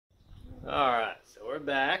Alright, so we're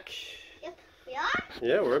back. Yep, we are?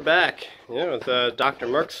 Yeah, we're back. Yeah, with Dr.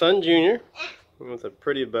 Merck's son, Jr. With a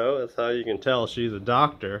pretty bow. That's how you can tell she's a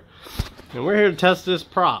doctor. And we're here to test this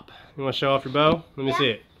prop. You want to show off your bow? Let me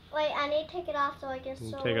see it. Wait, I need to take it off so I can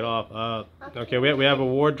sew Take it off. Okay. Okay, we have a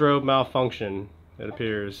wardrobe malfunction, it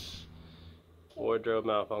appears. Wardrobe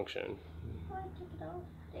malfunction. Oh, I took it off.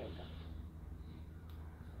 There we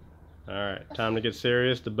go. Alright, time to get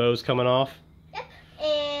serious. The bow's coming off. Yep,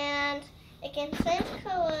 and it can same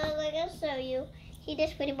color like I'll show you. See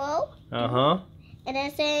this pretty bow? Uh-huh. And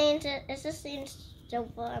it's the same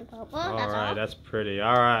silver and purple. Alright, that's pretty.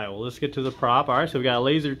 Alright, well let's get to the prop. Alright, so we got a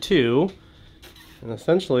laser 2. And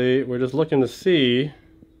essentially, we're just looking to see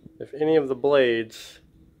if any of the blades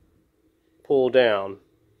pull down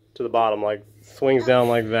to the bottom, like swings down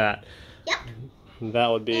like that. Yep. That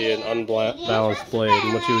would be an unbalanced blade.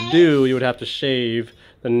 And what you would do, you would have to shave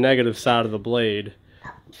the negative side of the blade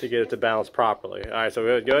to get it to balance properly. Alright, so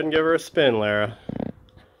go ahead and give her a spin, Lara.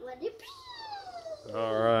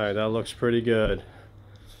 Alright, that looks pretty good.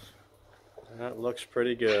 That looks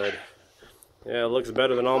pretty good. Yeah, it looks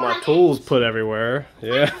better than all my tools put everywhere.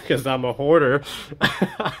 Yeah, because I'm a hoarder.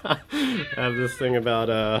 I have this thing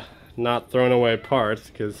about not throwing away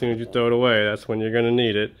parts, because as soon as you throw it away, that's when you're going to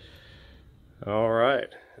need it. Alright,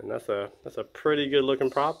 and that's a pretty good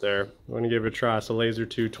looking prop there. We're going to give it a try. It's a Laser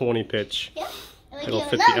 2 20 pitch. Yep. It'll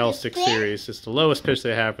fit the L6 series. It's the lowest pitch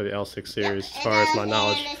they have for the L6 series, as far as my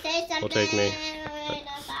knowledge will take me.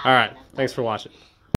 Alright, thanks for watching.